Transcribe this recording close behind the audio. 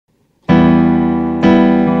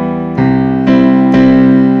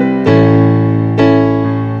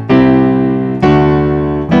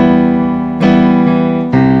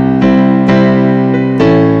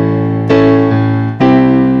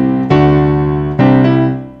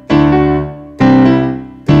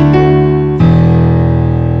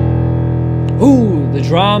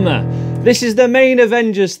This is the main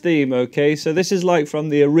Avengers theme, okay? So this is like from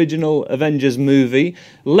the original Avengers movie.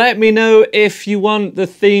 Let me know if you want the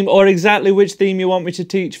theme or exactly which theme you want me to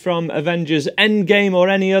teach from Avengers Endgame or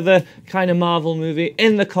any other kind of Marvel movie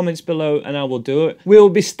in the comments below and I will do it. We'll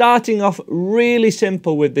be starting off really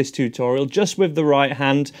simple with this tutorial, just with the right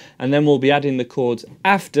hand, and then we'll be adding the chords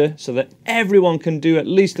after so that everyone can do at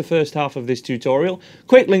least the first half of this tutorial.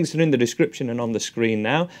 Quick links are in the description and on the screen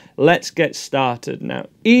now. Let's get started now.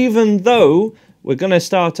 Even though we're going to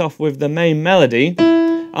start off with the main melody,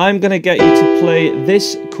 I'm going to get you to play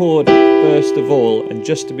this chord first of all, and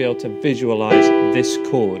just to be able to visualize this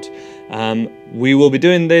chord. We will be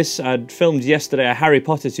doing this. I'd filmed yesterday a Harry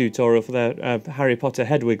Potter tutorial for the Harry Potter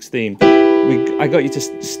Hedwig's theme. I got you to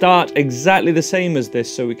start exactly the same as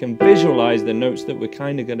this so we can visualize the notes that we're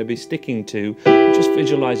kind of going to be sticking to, just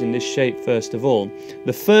visualizing this shape first of all.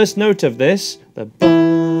 The first note of this, the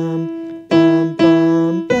bum, bum,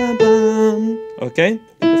 bum, bum, bum, okay?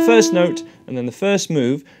 The first note and then the first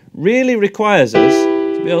move really requires us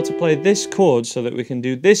to be able to play this chord so that we can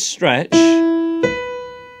do this stretch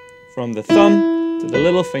from the thumb to the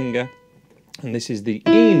little finger, and this is the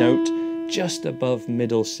E note just above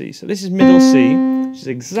middle C. So this is middle C, which is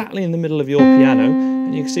exactly in the middle of your piano,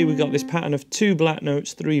 and you can see we've got this pattern of 2 black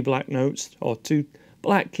notes, 3 black notes, or 2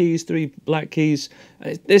 black keys, 3 black keys.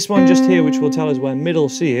 This one just here, which will tell us where middle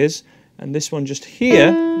C is, and this one just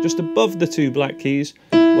here, just above the 2 black keys,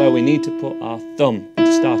 where we need to put our thumb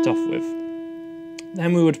to start off with.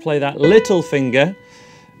 Then we would play that little finger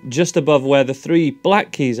just above where the 3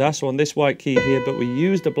 black keys are, so on this white key here, but we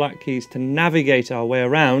use the black keys to navigate our way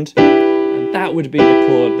around, and that would be the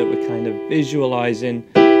chord that we're kind of visualizing.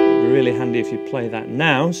 It would be really handy if you play that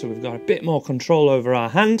now, so we've got a bit more control over our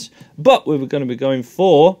hand, but we were going to be going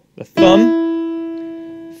for the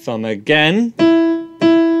thumb, thumb again,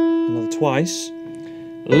 another twice,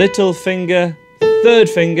 little finger, 3rd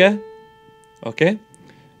finger, okay?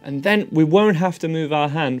 And then we won't have to move our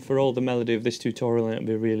hand for all the melody of this tutorial, and it'll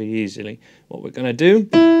be really easily. What we're going to do,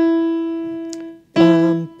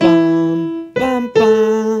 bum, bum, bum,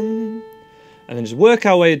 bum, and then just work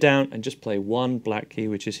our way down and just play 1 black key,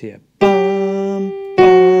 which is here. Bum,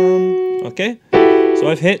 bum, okay? So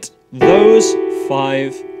I've hit those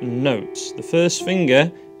 5 notes. The first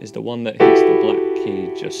finger is the one that hits the black key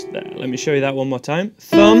just there. Let me show you that one more time.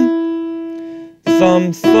 Thumb,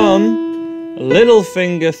 thumb, thumb, little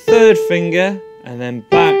finger, 3rd finger, and then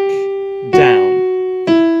back down.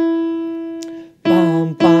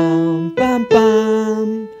 Bum, bum, bum,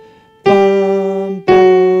 bum, bum,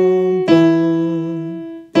 bum, bum,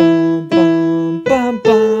 bum, bum,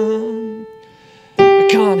 bum. I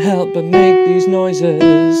can't help but make these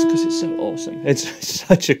noises because it's so awesome. It's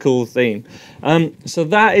such a cool theme. So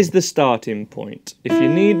that is the starting point. If you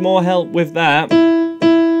need more help with that,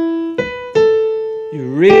 you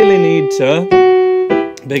really need to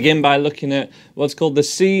begin by looking at what's called the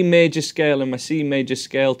C major scale in my C major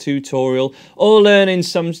scale tutorial, or learning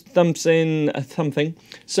something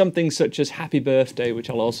such as Happy Birthday, which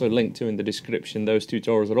I'll also link to in the description. Those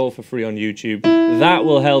tutorials are all for free on YouTube. That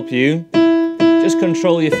will help you just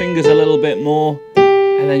control your fingers a little bit more,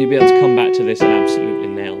 and then you'll be able to come back to this and absolutely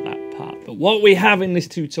nail that part. But what we have in this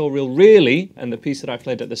tutorial really, and the piece that I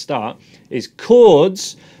played at the start, is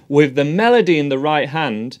chords with the melody in the right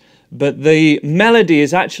hand, but the melody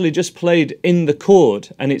is actually just played in the chord,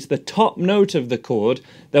 and it's the top note of the chord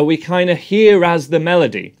that we kind of hear as the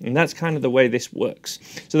melody, and that's kind of the way this works.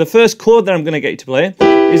 So the first chord that I'm going to get you to play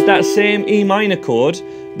is that same E minor chord,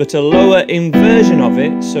 but a lower inversion of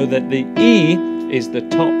it so that the E is the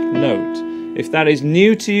top note. If that is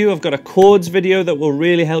new to you, I've got a chords video that will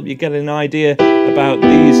really help you get an idea about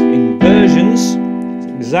these inversions.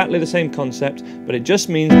 Exactly the same concept, but it just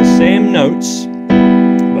means the same notes,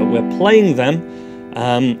 but we're playing them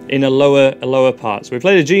in a lower part. So we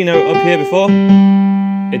played a G note up here before.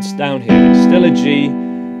 It's down here. It's still a G.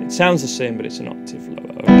 It sounds the same, but it's an octave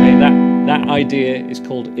lower. Okay, that idea is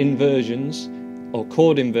called inversions or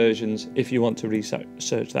chord inversions. If you want to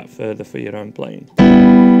research that further for your own playing.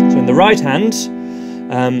 So in the right hand,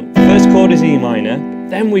 first chord is E minor.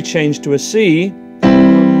 Then we change to a C,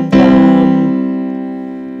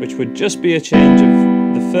 which would just be a change of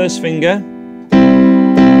the first finger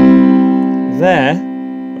there,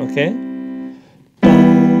 okay?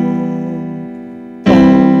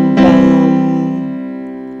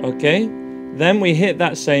 Okay, then we hit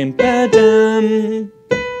that same ba-dum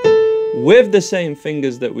with the same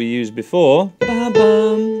fingers that we used before,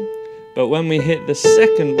 ba-bum. But when we hit the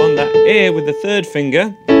second one, that A with the 3rd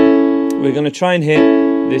finger, we're going to try and hit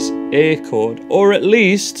this A chord, or at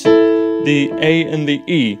least the A and the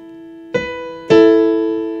E.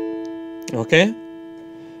 Okay?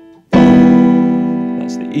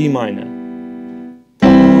 That's the E minor.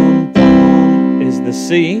 Bum, bum is the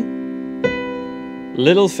C.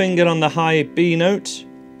 Little finger on the high B note.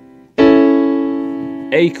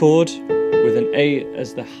 A chord with an A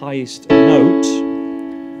as the highest note.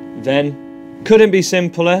 Then, couldn't be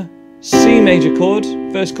simpler, C major chord.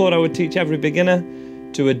 First chord I would teach every beginner,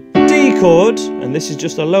 to a D chord, and this is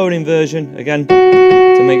just a lowering version, again,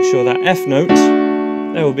 to make sure that F note,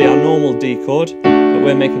 there will be our normal D chord, but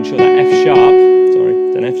we're making sure that F sharp,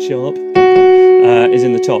 is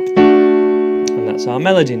in the top. And that's our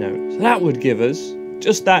melody note. So that would give us,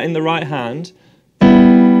 just that in the right hand,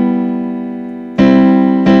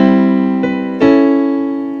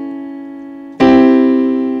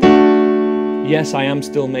 yes, I am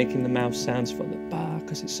still making the mouth sounds for the bar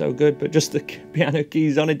because it's so good, but just the piano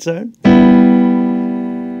keys on its own.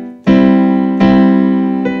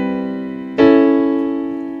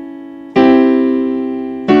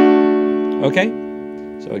 Okay,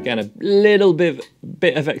 so again, a little bit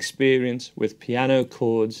of experience with piano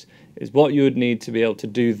chords is what you would need to be able to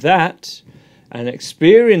do that. And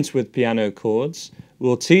experience with piano chords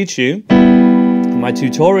will teach you, my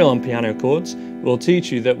tutorial on piano chords will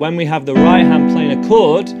teach you that when we have the right hand playing a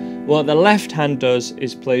chord, what the left hand does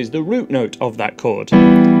is plays the root note of that chord,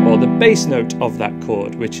 or the bass note of that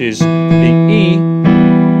chord, which is the E,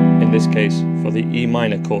 in this case, for the E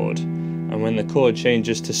minor chord. And when the chord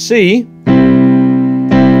changes to C,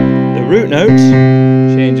 the root note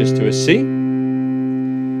changes to a C.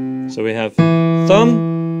 So we have thumb,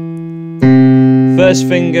 first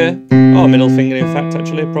finger, or middle finger in fact,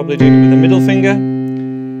 actually, probably doing it with the middle finger.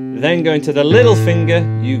 Then going to the little finger,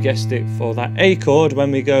 you guessed it, for that A chord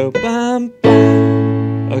when we go bam,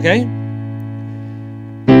 bam. Okay?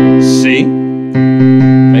 C.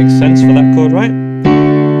 Makes sense for that chord, right?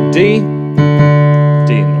 D.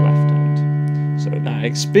 D in the left hand. So that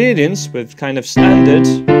experience with kind of standard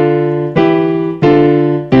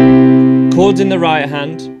chords in the right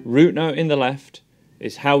hand, root note in the left,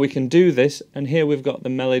 is how we can do this. And here we've got the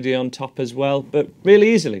melody on top as well, but really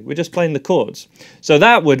easily. We're just playing the chords. So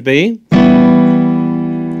that would be,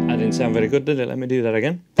 that didn't sound very good, did it? Let me do that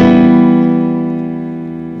again.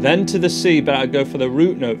 Then to the C, but I'd go for the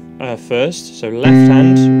root note first. So left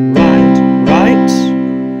hand, right, right,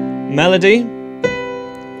 melody,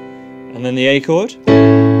 and then the A chord,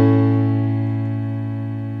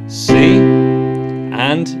 C,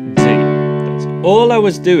 and D. That's all I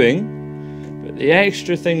was doing. The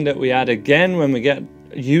extra thing that we add again when we get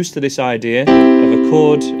used to this idea of a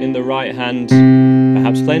chord in the right hand,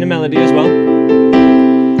 perhaps playing a melody as well,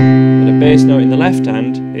 but a bass note in the left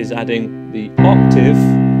hand, is adding the octave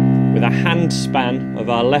with a hand span of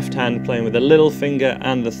our left hand playing with the little finger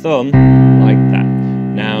and the thumb, like that.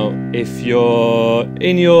 Now, if you're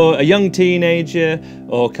a young teenager,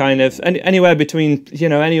 or kind of anywhere between,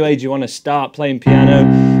 any age you want to start playing piano,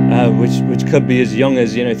 which could be as young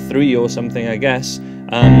as 3 or something, I guess,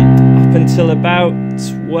 up until about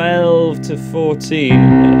 12 to 14,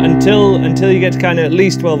 until you get to kind of at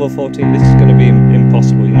least 12 or 14, this is going to be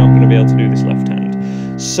impossible. You're not going to be able to do this left hand.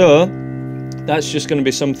 So that's just going to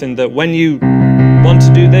be something that when you want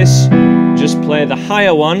to do this, just play the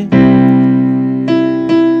higher one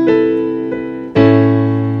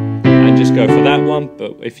and just go for that one.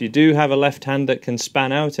 But if you do have a left hand that can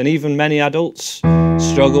span out, and even many adults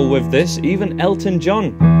struggle with this, even Elton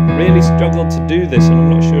John really struggled to do this, and I'm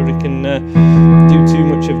not sure he can do too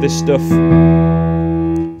much of this stuff.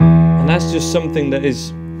 And that's just something that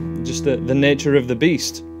is just the nature of the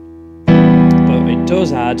beast. But it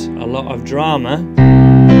does add a lot of drama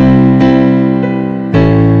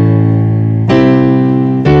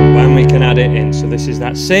when we can add it in. So this is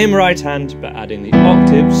that same right hand, but adding the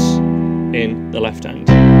octaves in the left hand.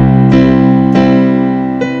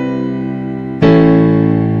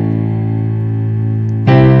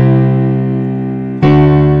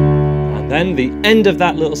 Then the end of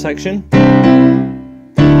that little section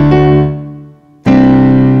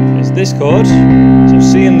is this chord, so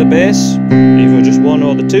C in the bass, either just one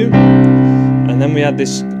or the two, and then we add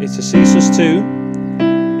this, it's a C sus2,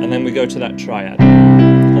 and then we go to that triad,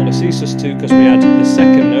 called a C sus2 because we add the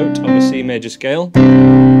second note of a C major scale,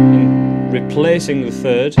 in replacing the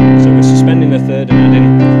third, so we're suspending the third and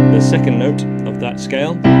adding the second note of that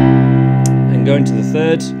scale, and going to the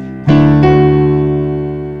third,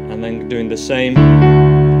 and then doing the same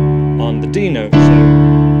on the D note, so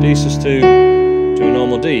D sus2 to a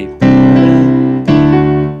normal D.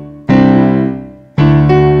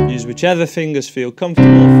 Use whichever fingers feel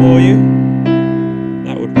comfortable for you.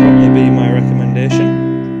 That would probably be my recommendation.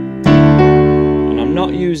 And I'm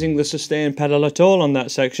not using the sustain pedal at all on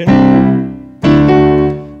that section.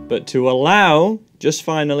 But to allow, just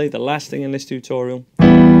finally, the last thing in this tutorial,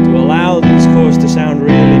 to allow these chords to sound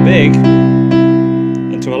really big,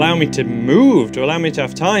 and to allow me to move, to allow me to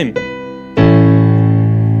have time,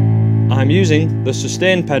 I'm using the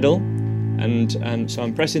sustain pedal, and so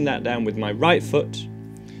I'm pressing that down with my right foot,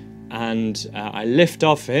 and I lift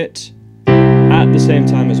off it at the same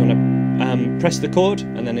time as when I press the chord,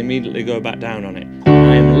 and then immediately go back down on it.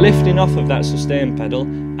 I am lifting off of that sustain pedal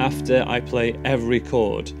after I play every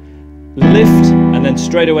chord. Lift, and then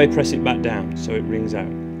straight away press it back down so it rings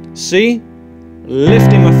out. See?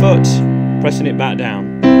 Lifting my foot, pressing it back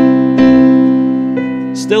down.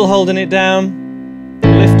 Still holding it down.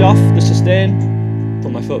 Lift off the sustain,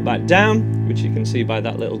 put my foot back down, which you can see by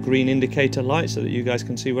that little green indicator light so that you guys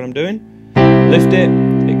can see what I'm doing. Lift it,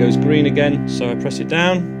 it goes green again, so I press it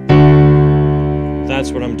down.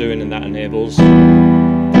 That's what I'm doing, and that enables that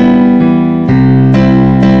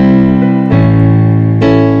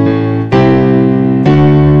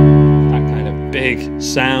kind of big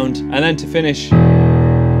sound. And then to finish, I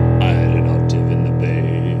add an octave in the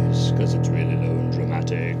bass because it's really low and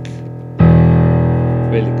dramatic.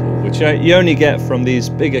 Really cool, which you only get from these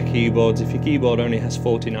bigger keyboards. If your keyboard only has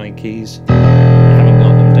 49 keys, you haven't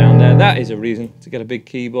got them down there. That is a reason to get a big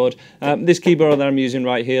keyboard. This keyboard that I'm using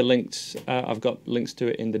right here, linked, I've got links to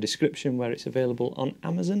it in the description where it's available on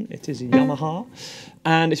Amazon. It is a Yamaha,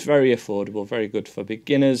 and it's very affordable, very good for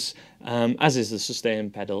beginners, as is the sustain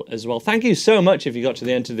pedal as well. Thank you so much if you got to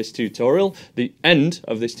the end of this tutorial,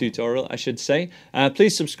 I should say.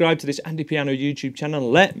 Please subscribe to this Andy Piano YouTube channel.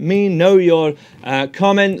 Let me know your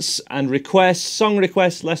comments and requests, song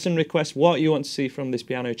requests, lesson requests, what you want to see from this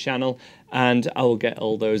piano channel, and I will get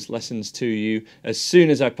all those lessons to you as soon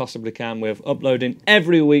as I possibly can. We're uploading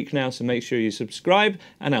every week now, so make sure you subscribe,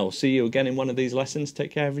 and I will see you again in one of these lessons.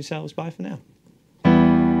 Take care of yourselves. Bye for now.